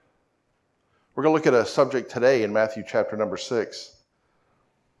We're going to look at a subject today in Matthew chapter number 6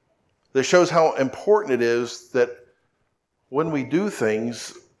 that shows how important it is that when we do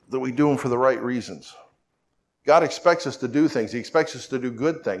things, that we do them for the right reasons. God expects us to do things. He expects us to do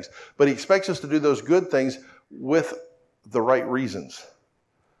good things. But He expects us to do those good things with the right reasons.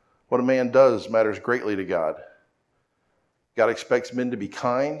 What a man does matters greatly to God. God expects men to be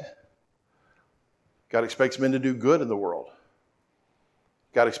kind. God expects men to do good in the world.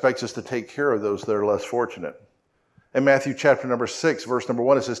 God expects us to take care of those that are less fortunate. In Matthew chapter number 6, verse number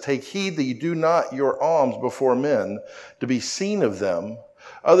 1, it says, "Take heed that ye do not your alms before men to be seen of them,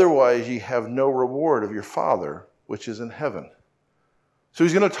 otherwise ye have no reward of your Father which is in heaven." So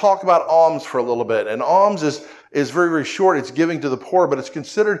he's going to talk about alms for a little bit. And alms is very, very short. It's giving to the poor, but it's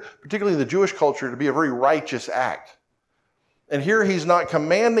considered, particularly in the Jewish culture, to be a very righteous act. And here he's not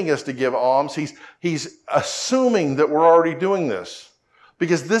commanding us to give alms. He's assuming that we're already doing this.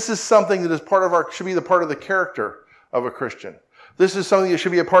 Because this is something that is should be the part of the character of a Christian. This is something that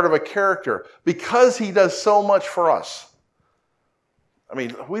should be a part of a character because he does so much for us. I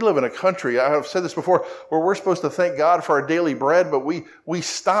mean, we live in a country, I have said this before, where we're supposed to thank God for our daily bread, but we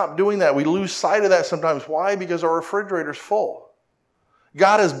stop doing that. We lose sight of that sometimes. Why? Because our refrigerator's full.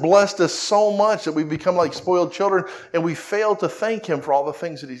 God has blessed us so much that we've become like spoiled children, and we fail to thank Him for all the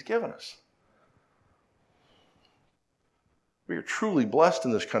things that He's given us. We are truly blessed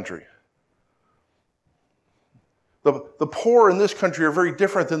in this country. The poor in this country are very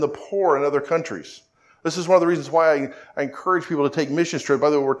different than the poor in other countries. This is one of the reasons why I encourage people to take mission trips. By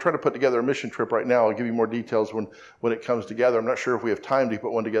the way, we're trying to put together a mission trip right now. I'll give you more details when it comes together. I'm not sure if we have time to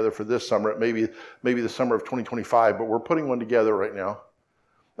put one together for this summer. It may be the summer of 2025, but we're putting one together right now.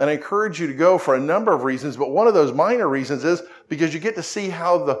 And I encourage you to go for a number of reasons, but one of those minor reasons is because you get to see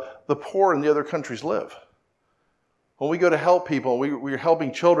how the poor in the other countries live. When we go to help people, we're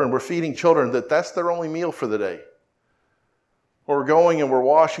helping children, we're feeding children, that's their only meal for the day. Or we're going and we're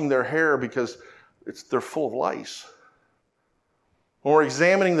washing their hair because they're full of lice. When we're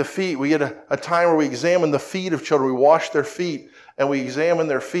examining the feet, we get a time where we examine the feet of children. We wash their feet and we examine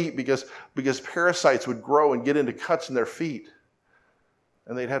their feet because parasites would grow and get into cuts in their feet.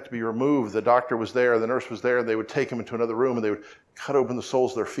 And they'd have to be removed. The doctor was there, the nurse was there, and they would take them into another room and they would cut open the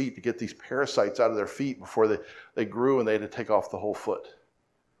soles of their feet to get these parasites out of their feet before they grew, and they had to take off the whole foot.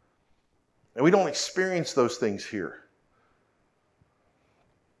 And we don't experience those things here.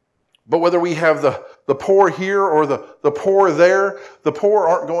 But whether we have the poor here or the poor there, the poor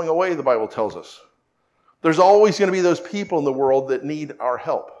aren't going away, the Bible tells us. There's always going to be those people in the world that need our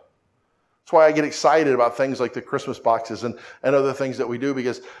help. That's why I get excited about things like the Christmas boxes and other things that we do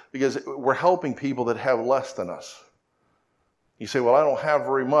because we're helping people that have less than us. You say, well, I don't have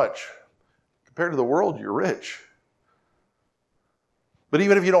very much. Compared to the world, you're rich. But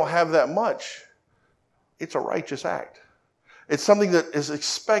even if you don't have that much, it's a righteous act. It's something that is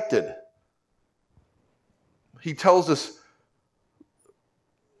expected. He tells us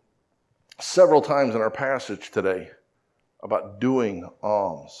several times in our passage today about doing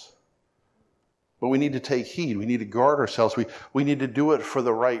alms. But we need to take heed. We need to guard ourselves. We need to do it for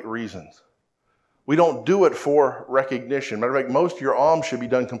the right reasons. We don't do it for recognition. Matter of fact, most of your alms should be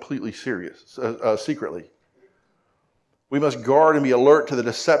done completely secretly. We must guard and be alert to the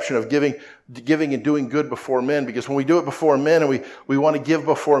deception of giving and doing good before men, because when we do it before men and we want to give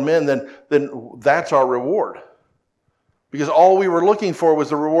before men, then that's our reward. Because all we were looking for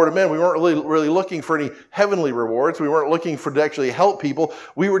was the reward of men. We weren't really looking for any heavenly rewards. We weren't looking to actually help people.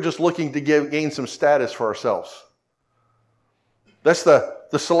 We were just looking to gain some status for ourselves. That's the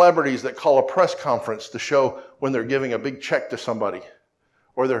celebrities that call a press conference to show when they're giving a big check to somebody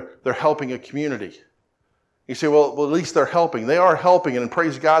or they're helping a community. You say, well, at least they're helping. They are helping, and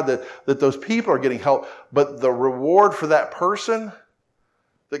praise God that those people are getting help. But the reward for that person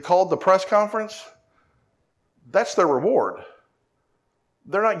that called the press conference, that's their reward.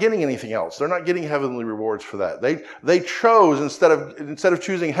 They're not getting anything else. They're not getting heavenly rewards for that. They chose, instead of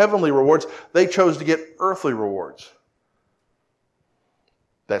choosing heavenly rewards, they chose to get earthly rewards.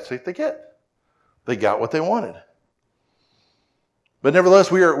 That's what they get. They got what they wanted. But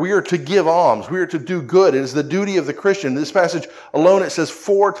nevertheless, we are to give alms. We are to do good. It is the duty of the Christian. In this passage alone, it says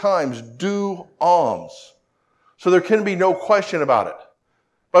 4 times, do alms. So there can be no question about it.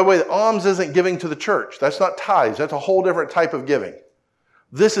 By the way, alms isn't giving to the church. That's not tithes. That's a whole different type of giving.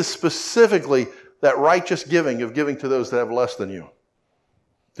 This is specifically that righteous giving of giving to those that have less than you.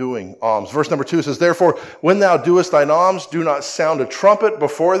 Doing alms. Verse number 2 says, therefore, when thou doest thine alms, do not sound a trumpet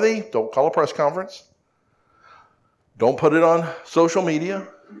before thee. Don't call a press conference. Don't put it on social media.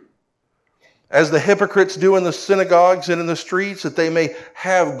 As the hypocrites do in the synagogues and in the streets, that they may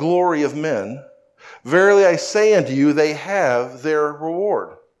have glory of men. Verily I say unto you, they have their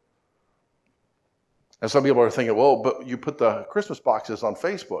reward. And some people are thinking, well, but you put the Christmas boxes on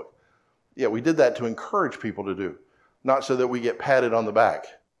Facebook. Yeah, we did that to encourage people to do, not so that we get patted on the back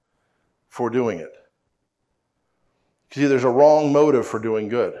for doing it. See, there's a wrong motive for doing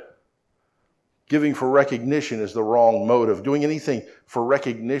good. Giving for recognition is the wrong motive. Doing anything for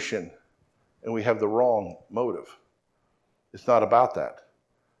recognition, and we have the wrong motive. It's not about that.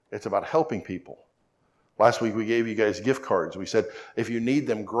 It's about helping people. Last week we gave you guys gift cards. We said, if you need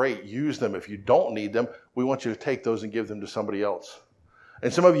them, great, use them. If you don't need them, we want you to take those and give them to somebody else.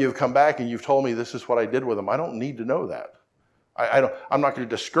 And some of you have come back and you've told me this is what I did with them. I don't need to know that. I'm not going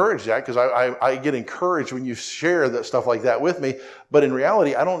to discourage that because I get encouraged when you share that stuff like that with me. But in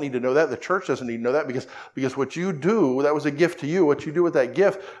reality, I don't need to know that. The church doesn't need to know that because what you do, that was a gift to you. What you do with that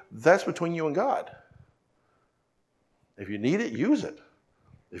gift, that's between you and God. If you need it, use it.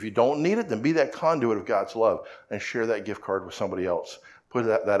 If you don't need it, then be that conduit of God's love and share that gift card with somebody else. Put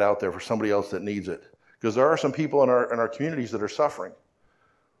that out there for somebody else that needs it. Because there are some people in our communities that are suffering.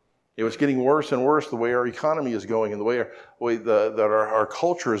 It's getting worse and worse the way our economy is going and the way our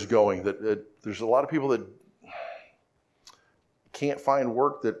culture is going. That there's a lot of people that can't find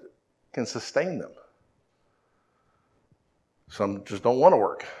work that can sustain them. Some just don't want to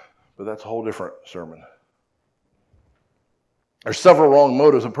work, but that's a whole different sermon. There's several wrong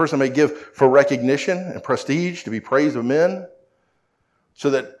motives. A person may give for recognition and prestige, to be praised of men,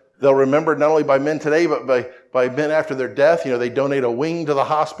 so that they'll remember not only by men today, but by men after their death. They donate a wing to the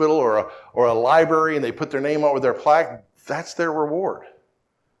hospital or a library and they put their name on with their plaque. That's their reward.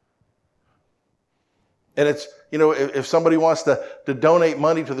 And it's, if somebody wants to donate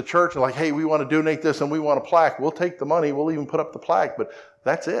money to the church, like, hey, we want to donate this and we want a plaque, we'll take the money, we'll even put up the plaque, but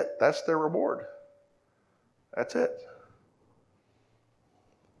that's it. That's their reward. That's it.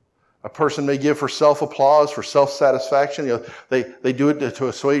 A person may give for self-applause, for self-satisfaction. They do it to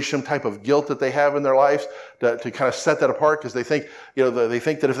assuage some type of guilt that they have in their lives, to kind of set that apart because they think, they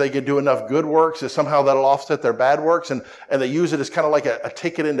think that if they can do enough good works, that somehow that'll offset their bad works, and they use it as kind of like a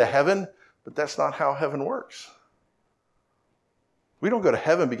ticket into heaven. But that's not how heaven works. We don't go to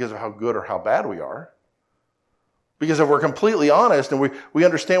heaven because of how good or how bad we are. Because if we're completely honest and we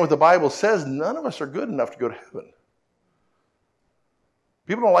understand what the Bible says, none of us are good enough to go to heaven.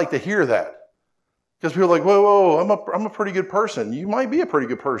 People don't like to hear that. Because people are like, whoa, I'm a pretty good person. You might be a pretty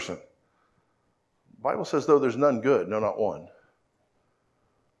good person. The Bible says, though, there's none good. No, not one.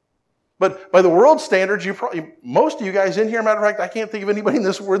 But by the world's standards, most of you guys in here, matter of fact, I can't think of anybody in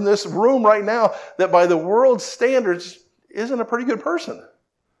this room right now that by the world's standards isn't a pretty good person.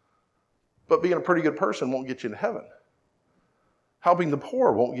 But being a pretty good person won't get you into heaven. Helping the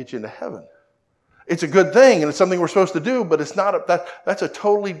poor won't get you into heaven. It's a good thing, and it's something we're supposed to do, but it's not that's a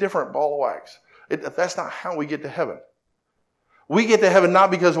totally different ball of wax. That's not how we get to heaven. We get to heaven not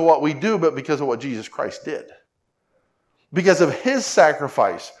because of what we do, but because of what Jesus Christ did. Because of his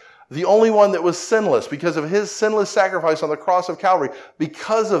sacrifice, the only one that was sinless, because of his sinless sacrifice on the cross of Calvary,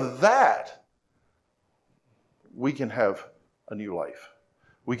 because of that, we can have a new life.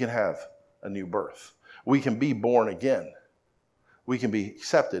 We can have a new birth. We can be born again. We can be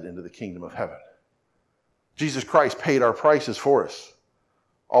accepted into the kingdom of heaven. Jesus Christ paid our prices for us.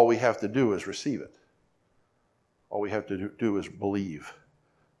 All we have to do is receive it. All we have to do is believe.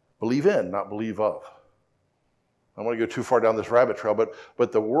 Believe in, not believe of. I don't want to go too far down this rabbit trail,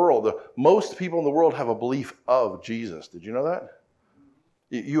 but the world, most people in the world have a belief of Jesus. Did you know that?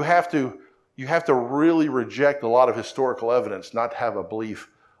 You have to really reject a lot of historical evidence not to have a belief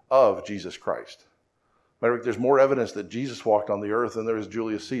of Jesus Christ. Matter of fact, there's more evidence that Jesus walked on the earth than there is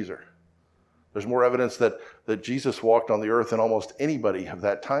Julius Caesar. There's more evidence that Jesus walked on the earth than almost anybody of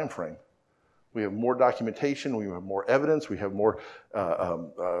that time frame. We have more documentation, we have more evidence, we have more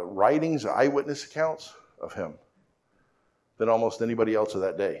writings, eyewitness accounts of him than almost anybody else of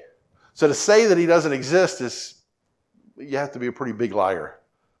that day. So to say that he doesn't exist you have to be a pretty big liar.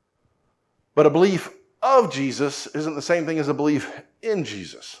 But a belief of Jesus isn't the same thing as a belief in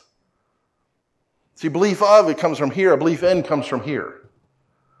Jesus. See, belief of, it comes from here, a belief in comes from here.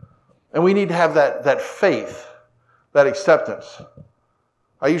 And we need to have that faith, that acceptance.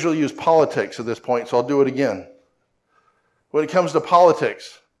 I usually use politics at this point, so I'll do it again. When it comes to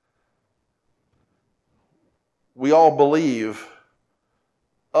politics, we all believe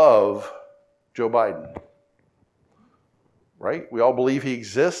of Joe Biden. Right? We all believe he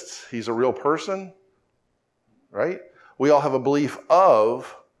exists. He's a real person. Right? We all have a belief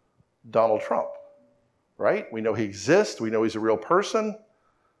of Donald Trump. Right? We know he exists. We know he's a real person.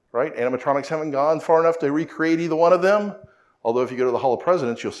 Right? Animatronics haven't gone far enough to recreate either one of them. Although if you go to the Hall of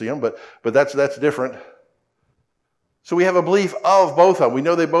Presidents, you'll see them, but that's different. So we have a belief of both of them. We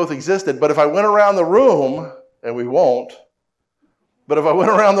know they both existed, but if I went around the room, and we won't, but if I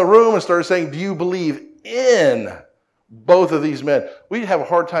went around the room and started saying, do you believe in both of these men? We'd have a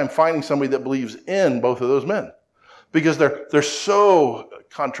hard time finding somebody that believes in both of those men because they're so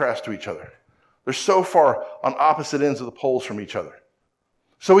contrast to each other. They're so far on opposite ends of the poles from each other.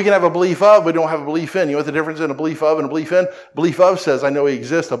 So we can have a belief of, but don't have a belief in. You know what the difference in a belief of and a belief in? Belief of says, I know he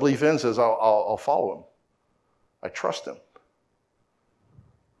exists. A belief in says, I'll follow him. I trust him.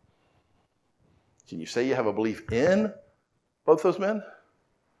 Can you say you have a belief in both those men?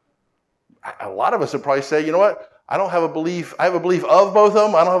 A lot of us would probably say, you know what? I don't have a belief. I have a belief of both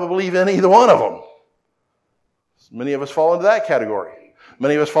of them. I don't have a belief in either one of them. Many of us fall into that category.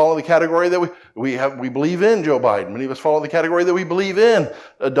 Many of us fall in the category that we believe in Joe Biden. Many of us fall in the category that we believe in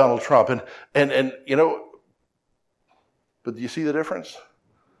Donald Trump. And you know, but do you see the difference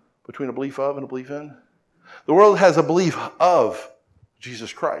between a belief of and a belief in? The world has a belief of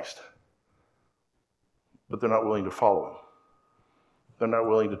Jesus Christ, but they're not willing to follow him. They're not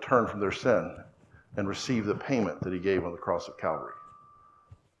willing to turn from their sin and receive the payment that he gave on the cross of Calvary.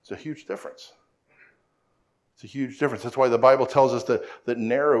 It's a huge difference. It's a huge difference. That's why the Bible tells us that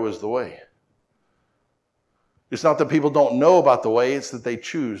narrow is the way. It's not that people don't know about the way, it's that they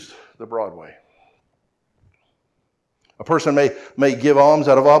choose the broad way. A person may give alms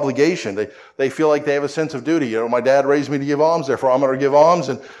out of obligation. They feel like they have a sense of duty. You know, my dad raised me to give alms, therefore I'm going to give alms.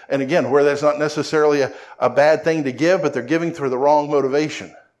 And again, where that's not necessarily a bad thing to give, but they're giving through the wrong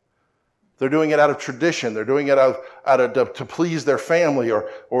motivation. They're doing it out of tradition. They're doing it to please their family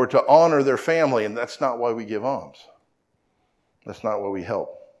or to honor their family. And that's not why we give alms. That's not why we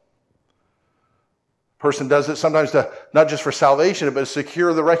help. A person does it sometimes to not just for salvation, but to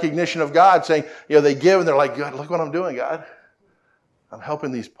secure the recognition of God, saying, you know, they give and they're like, God, look what I'm doing, God. I'm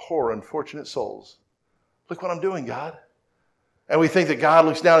helping these poor, unfortunate souls. Look what I'm doing, God. And we think that God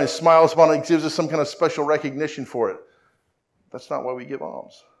looks down and smiles upon it and gives us some kind of special recognition for it. That's not why we give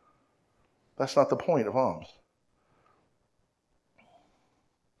alms. That's not the point of alms.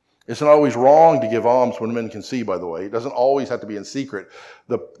 It's not always wrong to give alms when men can see, by the way. It doesn't always have to be in secret.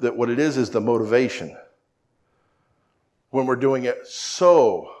 What it is the motivation. When we're doing it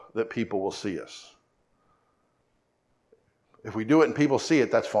so that people will see us. If we do it and people see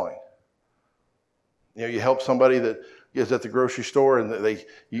it, that's fine. You know, you help somebody that is at the grocery store and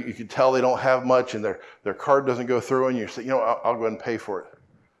you can tell they don't have much and their card doesn't go through and you say, you know, I'll go ahead and pay for it.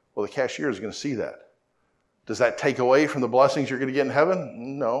 Well, the cashier is going to see that. Does that take away from the blessings you're going to get in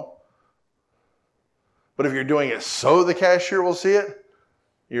heaven? No. But if you're doing it so the cashier will see it,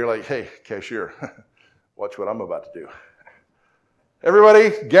 you're like, hey, cashier, watch what I'm about to do.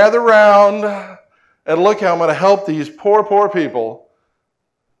 Everybody gather around and look how I'm going to help these poor, poor people.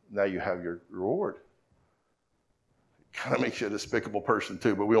 Now you have your reward. It kind of makes you a despicable person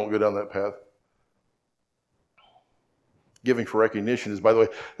too, but we won't go down that path. Giving for recognition is, by the way,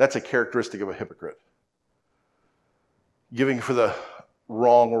 that's a characteristic of a hypocrite. Giving for the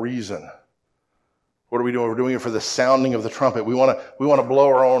wrong reason. What are we doing? We're doing it for the sounding of the trumpet. We want to blow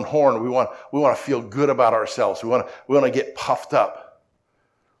our own horn. We want to feel good about ourselves. We want to get puffed up.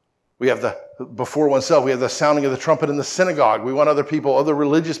 We have before oneself, we have the sounding of the trumpet in the synagogue. We want other people, other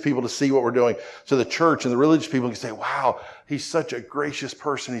religious people to see what we're doing. So the church and the religious people can say, wow, he's such a gracious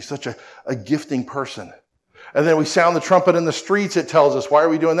person. He's such a gifting person. And then we sound the trumpet in the streets, it tells us. Why are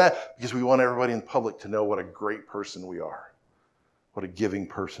we doing that? Because we want everybody in public to know what a great person we are. What a giving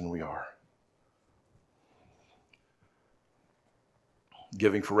person we are.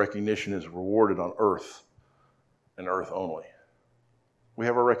 Giving for recognition is rewarded on earth and earth only. We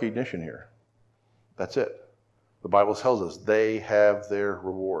have our recognition here. That's it. The Bible tells us they have their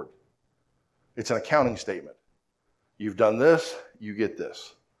reward. It's an accounting statement. You've done this, you get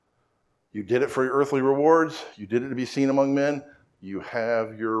this. You did it for your earthly rewards. You did it to be seen among men. You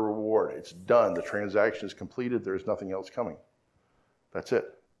have your reward. It's done. The transaction is completed. There's nothing else coming. That's it.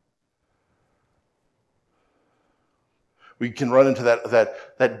 We can run into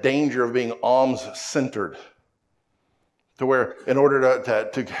that danger of being alms-centered. To where in order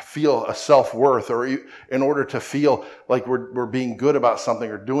to feel a self-worth or in order to feel like we're being good about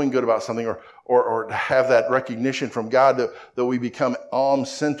something or doing good about something or to have that recognition from God that we become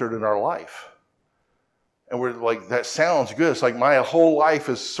alms-centered in our life. And we're like, that sounds good. It's like my whole life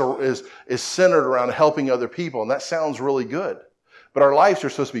is centered around helping other people. And that sounds really good. But our lives are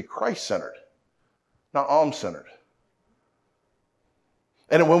supposed to be Christ-centered, not alms-centered.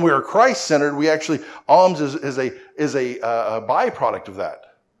 And when we are Christ-centered, we actually, alms is a byproduct of that.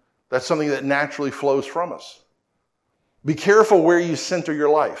 That's something that naturally flows from us. Be careful where you center your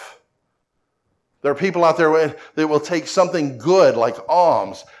life. There are people out there that will take something good like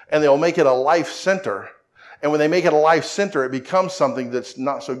alms and they'll make it a life center. And when they make it a life center, it becomes something that's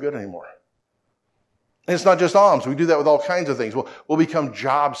not so good anymore. And it's not just alms. We do that with all kinds of things. We'll become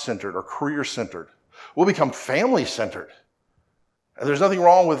job-centered or career-centered. We'll become family-centered. And there's nothing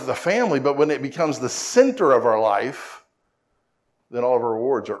wrong with the family, but when it becomes the center of our life, then all of our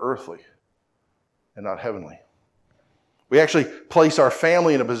rewards are earthly and not heavenly. We actually place our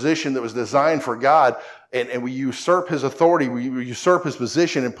family in a position that was designed for God, and we usurp his authority, we usurp his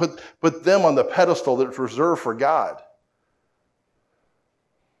position, and put them on the pedestal that's reserved for God.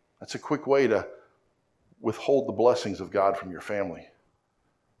 That's a quick way to withhold the blessings of God from your family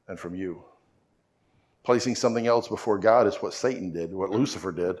and from you. Placing something else before God is what Satan did, what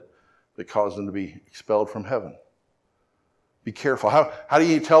Lucifer did, that caused him to be expelled from heaven. Be careful. How do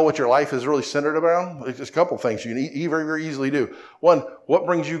you tell what your life is really centered around? There's a couple things you can very, very easily do. One, what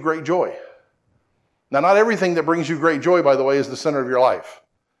brings you great joy? Now, not everything that brings you great joy, by the way, is the center of your life.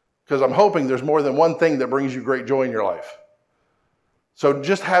 Because I'm hoping there's more than one thing that brings you great joy in your life. So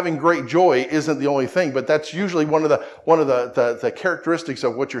just having great joy isn't the only thing, but that's usually one of the characteristics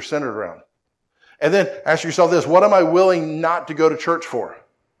of what you're centered around. And then ask yourself this, what am I willing not to go to church for?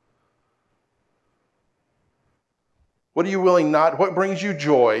 What are you willing not? What brings you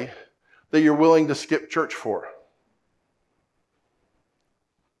joy that you're willing to skip church for?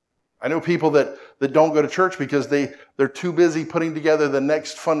 I know people that don't go to church because they're too busy putting together the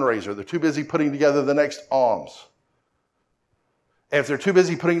next fundraiser. They're too busy putting together the next alms. And if they're too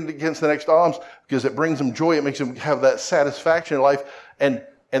busy putting against the next alms because it brings them joy, it makes them have that satisfaction in life, and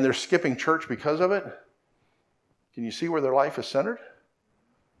they're skipping church because of it, can you see where their life is centered?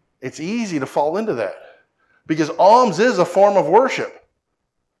 It's easy to fall into that. Because alms is a form of worship.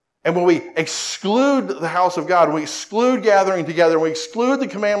 And when we exclude the house of God, when we exclude gathering together, when we exclude the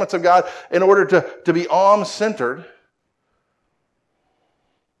commandments of God in order to be alms-centered,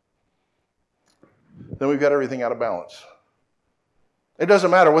 then we've got everything out of balance. It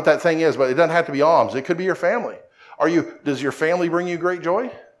doesn't matter what that thing is, but it doesn't have to be alms. It could be your family. Does your family bring you great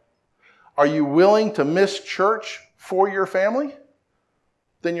joy? Are you willing to miss church for your family?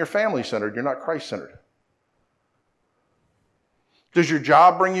 Then you're family-centered. You're not Christ-centered. Does your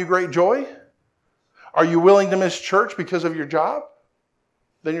job bring you great joy? Are you willing to miss church because of your job?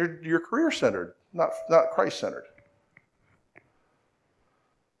 Then you're career-centered, not Christ-centered.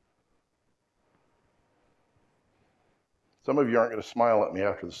 Some of you aren't going to smile at me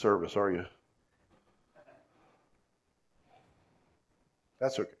after the service, are you?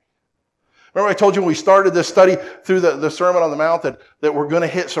 That's okay. Remember I told you when we started this study through the Sermon on the Mount that we're going to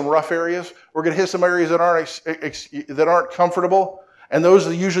hit some rough areas? We're going to hit some areas that aren't comfortable. And those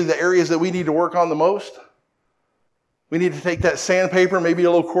are usually the areas that we need to work on the most. We need to take that sandpaper, maybe a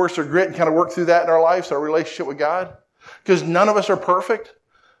little coarser grit, and kind of work through that in our lives, our relationship with God. Because none of us are perfect.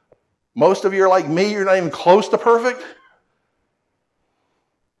 Most of you are like me. You're not even close to perfect.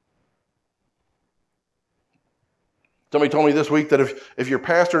 Somebody told me this week that if your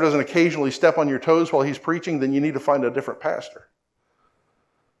pastor doesn't occasionally step on your toes while he's preaching, then you need to find a different pastor.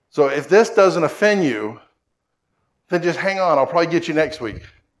 So if this doesn't offend you, then just hang on. I'll probably get you next week.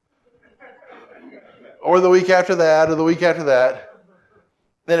 Or the week after that, or the week after that.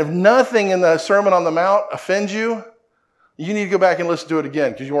 Then if nothing in the Sermon on the Mount offends you, you need to go back and listen to it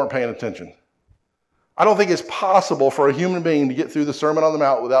again because you weren't paying attention. I don't think it's possible for a human being to get through the Sermon on the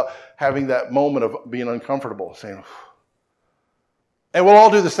Mount without having that moment of being uncomfortable, saying, and we'll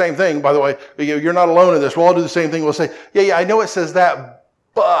all do the same thing, by the way. You're not alone in this. We'll all do the same thing. We'll say, yeah, I know it says that,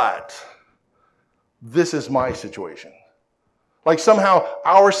 but this is my situation. Like somehow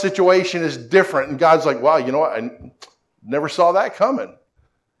our situation is different. And God's like, wow, you know what? I never saw that coming.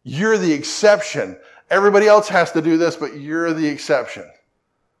 You're the exception. Everybody else has to do this, but you're the exception.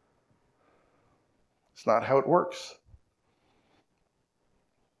 It's not how it works.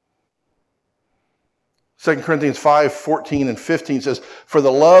 2 Corinthians 5:14 and 15 says, for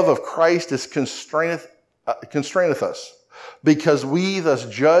the love of Christ constraineth us, because we thus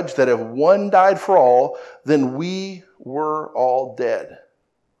judge that if one died for all, then we were all dead.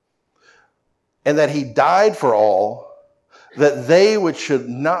 And that he died for all, that they which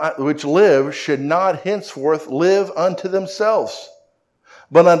live should not henceforth live unto themselves,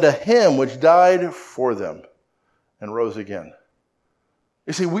 but unto him which died for them and rose again.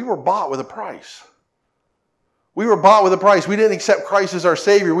 You see, we were bought with a price. We were bought with a price. We didn't accept Christ as our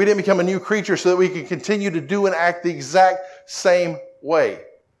Savior. We didn't become a new creature so that we could continue to do and act the exact same way.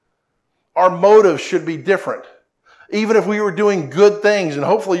 Our motives should be different. Even if we were doing good things, and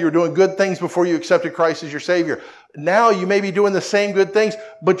hopefully you were doing good things before you accepted Christ as your Savior. Now you may be doing the same good things,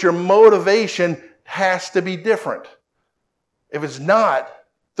 but your motivation has to be different. If it's not,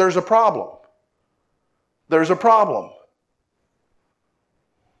 there's a problem. There's a problem.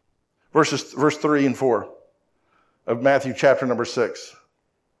 Verse 3 and 4 of Matthew chapter number 6.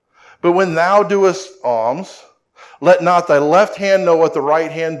 But when thou doest alms, let not thy left hand know what the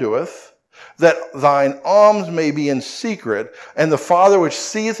right hand doeth, that thine alms may be in secret, and the Father which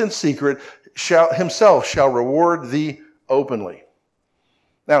seeth in secret himself shall reward thee openly.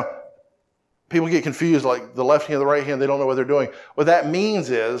 Now, people get confused, like the left hand, the right hand, they don't know what they're doing. What that means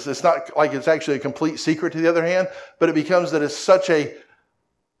is, it's not like it's actually a complete secret to the other hand, but it becomes that it's such a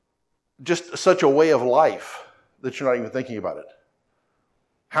way of life that you're not even thinking about it.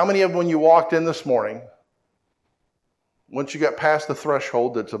 How many of them, when you walked in this morning, once you got past the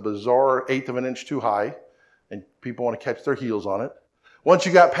threshold that's a bizarre 1/8 of an inch too high, and people want to catch their heels on it, once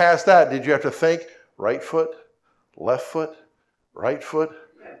you got past that, did you have to think right foot, left foot, right foot,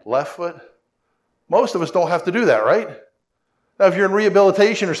 left foot? Most of us don't have to do that, right? Now, if you're in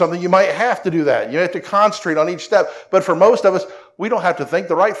rehabilitation or something, you might have to do that. You have to concentrate on each step. But for most of us, we don't have to think.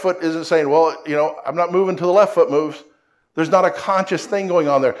 The right foot isn't saying, well, I'm not moving till the left foot moves. There's not a conscious thing going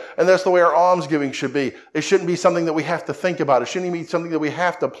on there. And that's the way our almsgiving should be. It shouldn't be something that we have to think about. It shouldn't be something that we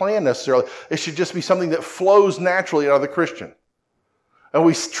have to plan necessarily. It should just be something that flows naturally out of the Christian. And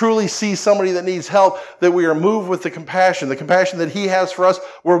we truly see somebody that needs help, that we are moved with the compassion that he has for us.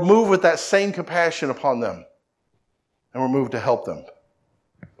 We're moved with that same compassion upon them. And we're moved to help them.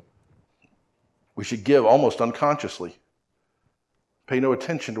 We should give almost unconsciously. Pay no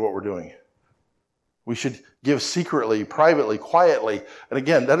attention to what we're doing. We should give secretly, privately, quietly. And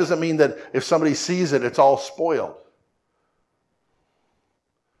again, that doesn't mean that if somebody sees it, it's all spoiled.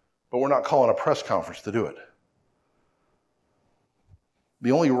 But we're not calling a press conference to do it.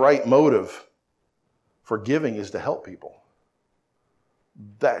 The only right motive for giving is to help people.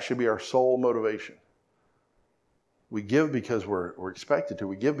 That should be our sole motivation. We give because we're expected to.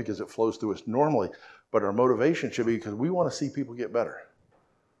 We give because it flows through us normally. But our motivation should be because we want to see people get better.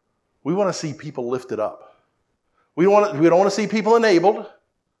 We want to see people lifted up. We don't want to see people enabled.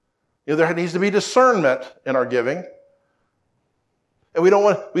 There needs to be discernment in our giving. And we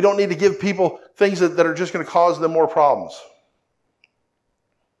don't need to give people things that are just going to cause them more problems.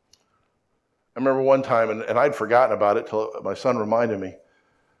 I remember one time, and I'd forgotten about it till my son reminded me.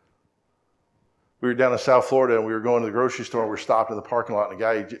 We were down in South Florida, and we were going to the grocery store, and we were stopped in the parking lot,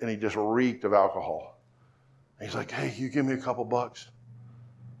 and he just reeked of alcohol. And he's like, hey, you give me a couple bucks?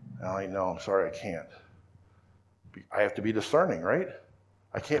 And I'm like, no, I'm sorry, I can't. I have to be discerning, right?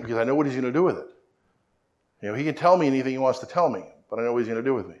 I can't because I know what he's going to do with it. He can tell me anything he wants to tell me, but I know what he's going to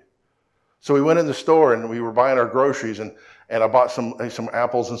do with me. So we went in the store, and we were buying our groceries, and I bought some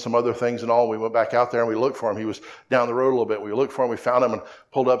apples and some other things and all. We went back out there, and we looked for him. He was down the road a little bit. We looked for him. We found him and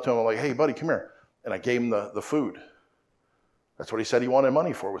pulled up to him. I'm like, hey, buddy, come here. And I gave him the food. That's what he said he wanted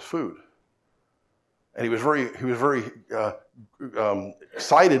money for, was food. And he was very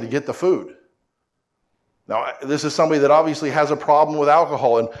excited to get the food. Now, this is somebody that obviously has a problem with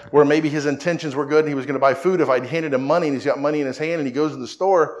alcohol, and where maybe his intentions were good and he was going to buy food. If I'd handed him money and he's got money in his hand and he goes to the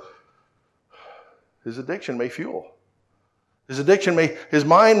store, his addiction may fuel. His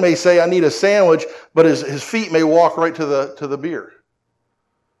mind may say, I need a sandwich, but his feet may walk right to the beer.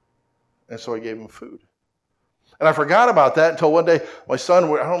 And so I gave him food. And I forgot about that until one day, my son, I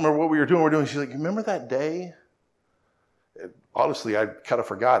don't remember what we were doing. She's like, remember that day? Honestly, I kind of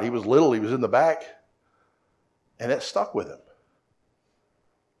forgot. He was little. He was in the back. And it stuck with him.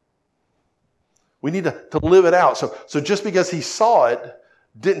 We need to live it out. So just because he saw it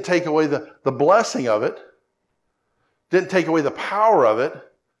didn't take away the blessing of it, didn't take away the power of it.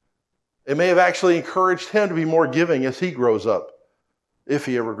 It may have actually encouraged him to be more giving as he grows up, if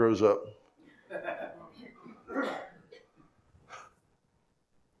he ever grows up.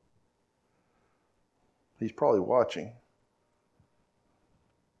 He's probably watching.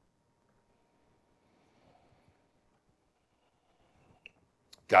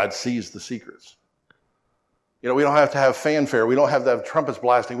 God sees the secrets. We don't have to have fanfare. We don't have to have trumpets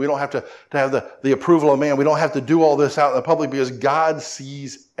blasting. We don't have to have the approval of man. We don't have to do all this out in the public because God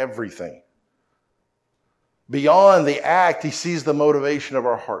sees everything. Beyond the act, he sees the motivation of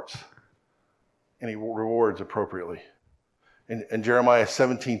our hearts. And he rewards appropriately. In Jeremiah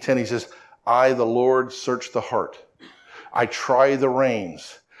 17:10, he says, I, the Lord, search the heart. I try the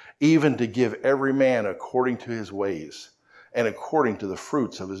reins, even to give every man according to his ways and according to the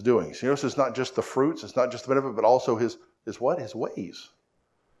fruits of his doings. So it's not just the fruits, it's not just the benefit, but also his what? His ways.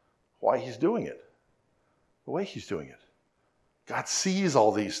 Why he's doing it. the way he's doing it. God sees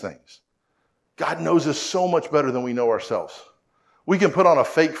all these things. God knows us so much better than we know ourselves. We can put on a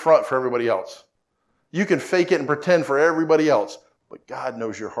fake front for everybody else. You can fake it and pretend for everybody else, but God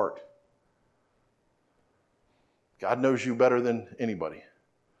knows your heart. God knows you better than anybody.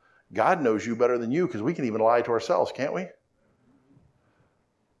 God knows you better than you, because we can even lie to ourselves, can't we?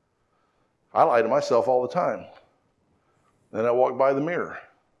 I lie to myself all the time. Then I walk by the mirror.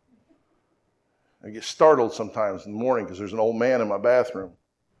 I get startled sometimes in the morning because there's an old man in my bathroom.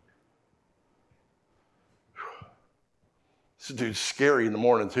 This dude's scary in the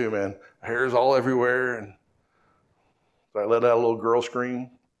morning too, man. Hair's all everywhere, and I let out a little girl scream.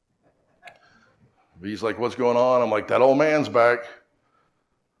 He's like, "What's going on?" I'm like, "That old man's back.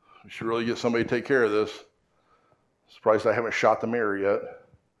 We should really get somebody to take care of this." Surprised I haven't shot the mirror yet.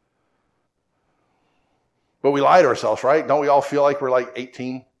 But we lie to ourselves, right? Don't we all feel like we're like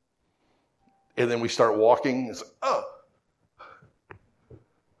 18? And then we start walking. It's like, oh.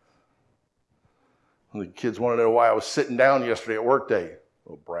 And the kids want to know why I was sitting down yesterday at work day.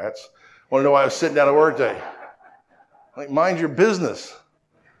 Little brats. Want to know why I was sitting down at work day. Like, mind your business.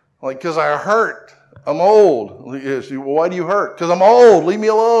 Like, because I hurt. I'm old. Well, why do you hurt? Because I'm old. Leave me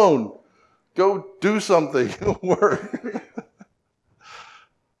alone. Go do something. Work.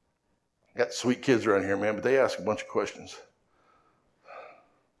 Got sweet kids around here, man, but they ask a bunch of questions.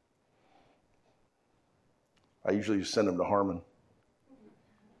 I usually just send them to Harmon.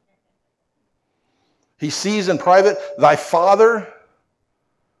 He sees in private, thy Father.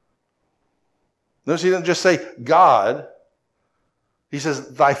 Notice he doesn't just say God. He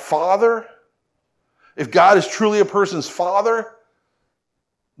says, thy Father. If God is truly a person's father,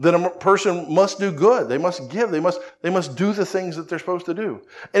 then a person must do good. They must give. They must do the things that they're supposed to do.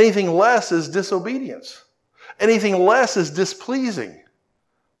 Anything less is disobedience. Anything less is displeasing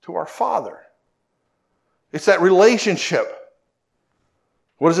to our Father. It's that relationship.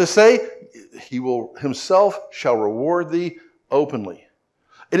 What does it say? He will himself shall reward thee openly.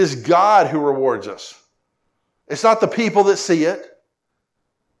 It is God who rewards us. It's not the people that see it.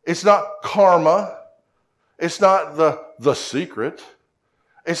 It's not karma. It's not the secret.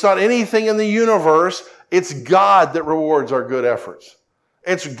 It's not anything in the universe. It's God that rewards our good efforts.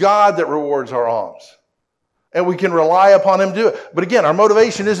 It's God that rewards our alms. And we can rely upon him to do it. But again, our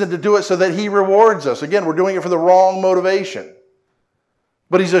motivation isn't to do it so that he rewards us. Again, we're doing it for the wrong motivation.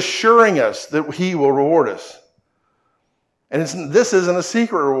 But he's assuring us that he will reward us. And this isn't a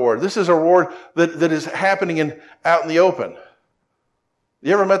secret reward. This is a reward that is happening out in the open.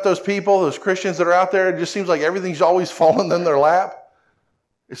 You ever met those people, those Christians that are out there? It just seems like everything's always falling in their lap.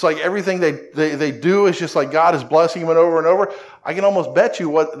 It's like everything they do is just like God is blessing them over and over. I can almost bet you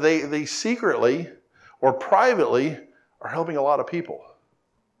what they secretly or privately are helping a lot of people.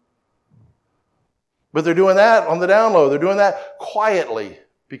 But they're doing that on the down low. They're doing that quietly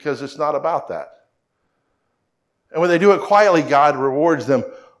because it's not about that. And when they do it quietly, God rewards them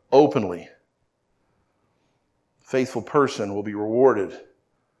openly. A faithful person will be rewarded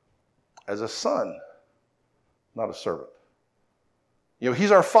as a son, not a servant.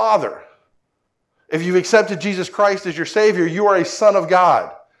 He's our Father. If you've accepted Jesus Christ as your Savior, you are a son of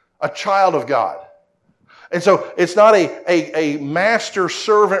God, a child of God. And so it's not a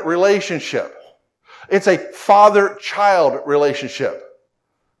master-servant relationship. It's a father-child relationship.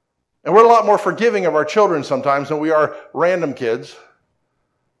 And we're a lot more forgiving of our children sometimes than we are random kids.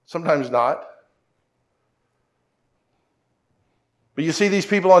 Sometimes not. But you see these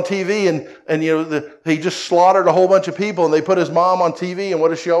people on TV and he just slaughtered a whole bunch of people and they put his mom on TV and what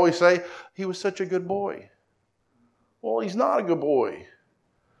does she always say? He was such a good boy. Well, he's not a good boy.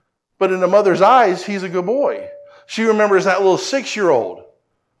 But in the mother's eyes, he's a good boy. She remembers that little 6-year-old.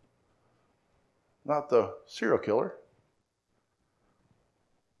 Not the serial killer.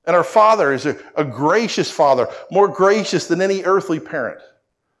 And our Father is a gracious Father, more gracious than any earthly parent.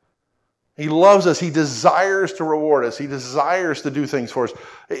 He loves us. He desires to reward us. He desires to do things for us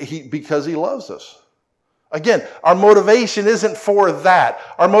because he loves us. Again, our motivation isn't for that.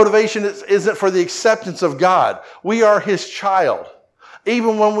 Our motivation isn't for the acceptance of God. We are his child.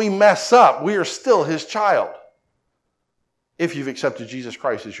 Even when we mess up, we are still his child. If you've accepted Jesus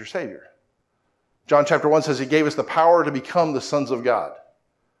Christ as your Savior. John chapter 1 says he gave us the power to become the sons of God.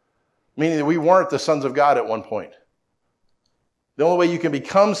 Meaning that we weren't the sons of God at one point. The only way you can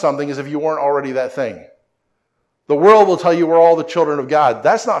become something is if you weren't already that thing. The world will tell you we're all the children of God.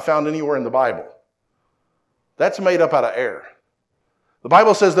 That's not found anywhere in the Bible. That's made up out of air. The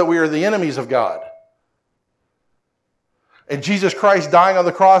Bible says that we are the enemies of God. And Jesus Christ dying on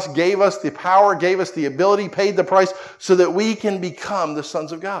the cross gave us the power, gave us the ability, paid the price so that we can become the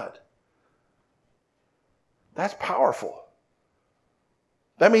sons of God. That's powerful.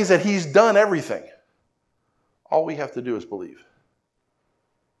 That means that he's done everything. All we have to do is believe.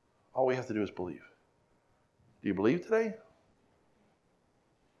 All we have to do is believe. Do you believe today?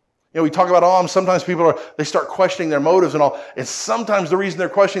 We talk about alms. Sometimes people they start questioning their motives and all. And sometimes the reason they're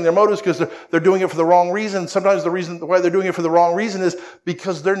questioning their motives is because they're doing it for the wrong reason. Sometimes the reason why they're doing it for the wrong reason is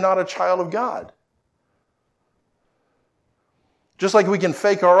because they're not a child of God. Just like we can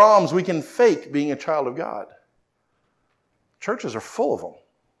fake our alms, we can fake being a child of God. Churches are full of them.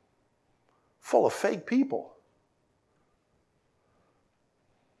 Full of fake people.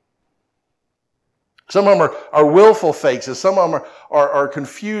 Some of them are willful fakes, and some of them are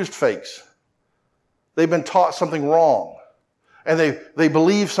confused fakes. They've been taught something wrong, and they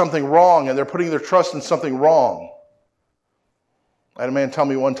believe something wrong, and they're putting their trust in something wrong. I had a man tell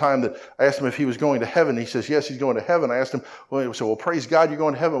me one time that I asked him if he was going to heaven. He says, yes, he's going to heaven. I asked him, well, praise God, you're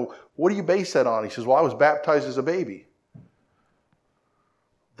going to heaven. What do you base that on? He says, well, I was baptized as a baby.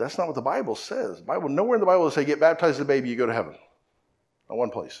 That's not what the Bible says. Nowhere in the Bible does it say, get baptized as a baby, you go to heaven. Not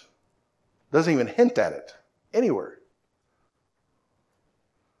one place. Doesn't even hint at it anywhere.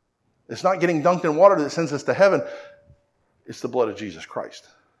 It's not getting dunked in water that sends us to heaven. It's the blood of Jesus Christ.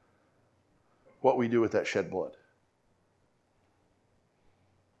 What we do with that shed blood.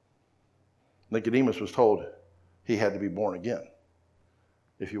 Nicodemus was told he had to be born again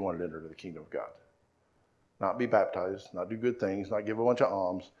if he wanted to enter into the kingdom of God. Not be baptized, not do good things, not give a bunch of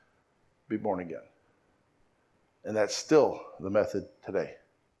alms, be born again. And that's still the method today.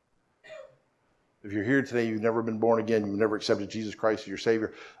 If you're here today, you've never been born again, you've never accepted Jesus Christ as your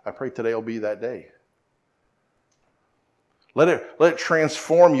Savior, I pray today will be that day. Let it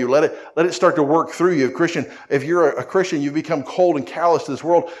transform you. Let it start to work through you. If you're a Christian, you've become cold and callous to this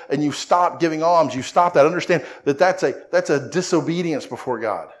world, and you stop giving alms. You stop that. Understand that that's a disobedience before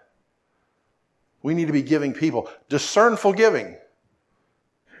God. We need to be giving people. Discernful giving.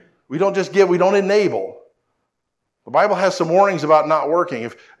 We don't just give. We don't enable. The Bible has some warnings about not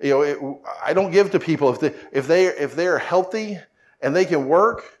working. I don't give to people if they are healthy and they can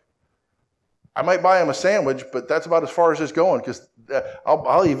work. I might buy them a sandwich, but that's about as far as it's going, because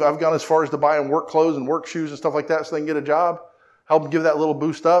I've gone as far as to buy them work clothes and work shoes and stuff like that so they can get a job, help them give that little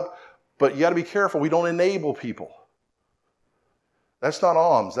boost up. But you got to be careful. We don't enable people. That's not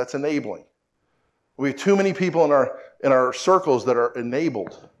alms. That's enabling. We have too many people in our circles that are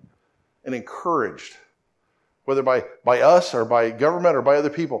enabled and encouraged, whether by us or by government or by other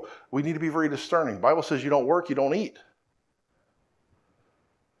people. We need to be very discerning. The Bible says you don't work, you don't eat.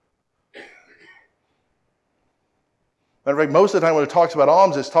 Matter of fact, most of the time when it talks about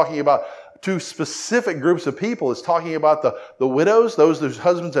alms, it's talking about two specific groups of people. It's talking about the widows, those whose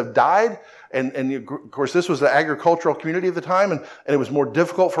husbands have died. And of course, this was an agricultural community at the time, and it was more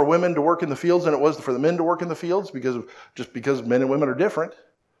difficult for women to work in the fields than it was for the men to work in the fields because men and women are different.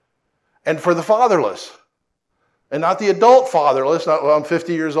 And for the fatherless. And not the adult fatherless, not, well, I'm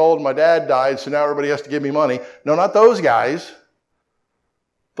 50 years old and my dad died, so now everybody has to give me money. No, not those guys.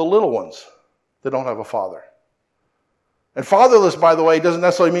 The little ones that don't have a father. And fatherless, by the way, doesn't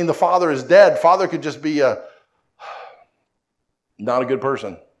necessarily mean the father is dead. Father could just be not a good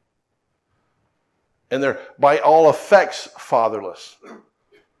person. And they're by all effects fatherless. That's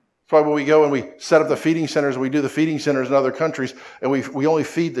why when we go and we set up the feeding centers, we do the feeding centers in other countries, and we only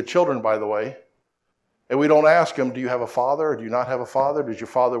feed the children, by the way. And we don't ask them, do you have a father or do you not have a father? Does your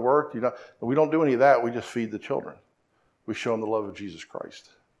father work? We don't do any of that. We just feed the children. We show them the love of Jesus Christ.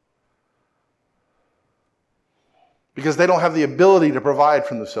 Because they don't have the ability to provide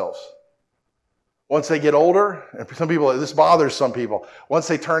for themselves. Once they get older, and this bothers some people, once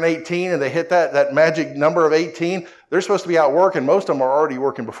they turn 18 and they hit that magic number of 18, they're supposed to be out working. Most of them are already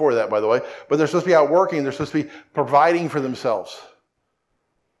working before that, by the way. But they're supposed to be out working. They're supposed to be providing for themselves.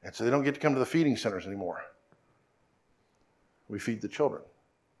 And so they don't get to come to the feeding centers anymore. We feed the children.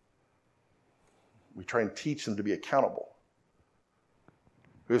 We try and teach them to be accountable.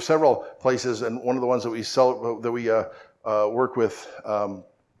 We have several places, and one of the ones that we work with,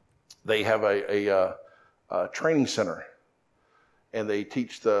 they have a training center, and they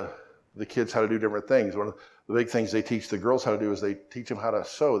teach the kids how to do different things. One of the big things they teach the girls how to do is they teach them how to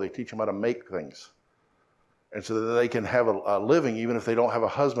sew. They teach them how to make things. And so that they can have a living, even if they don't have a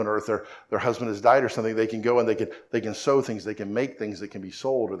husband, or if their husband has died or something, they can go and they can sew things, they can make things that can be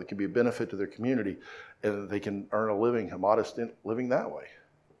sold, or that can be a benefit to their community, and they can earn a living, a modest living that way.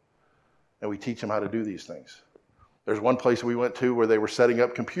 And we teach them how to do these things. There's one place we went to where they were setting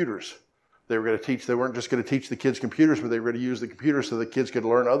up computers. They weren't just going to teach the kids computers, but they were going to use the computers so the kids could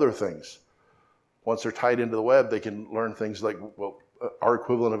learn other things. Once they're tied into the web, they can learn things like, our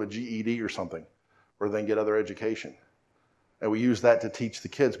equivalent of a GED or something, or then get other education. And we use that to teach the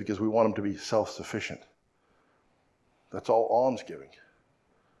kids because we want them to be self-sufficient. That's all almsgiving.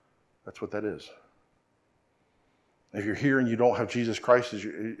 That's what that is. If you're here and you don't have Jesus Christ as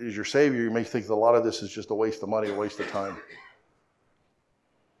your Savior, you may think that a lot of this is just a waste of money, a waste of time.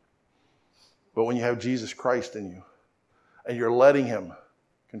 But when you have Jesus Christ in you, and you're letting Him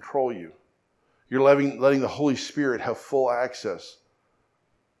control you, you're letting the Holy Spirit have full access,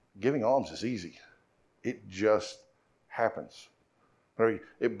 giving alms is easy. It just happens.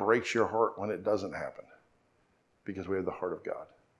 It breaks your heart when it doesn't happen because we have the heart of God.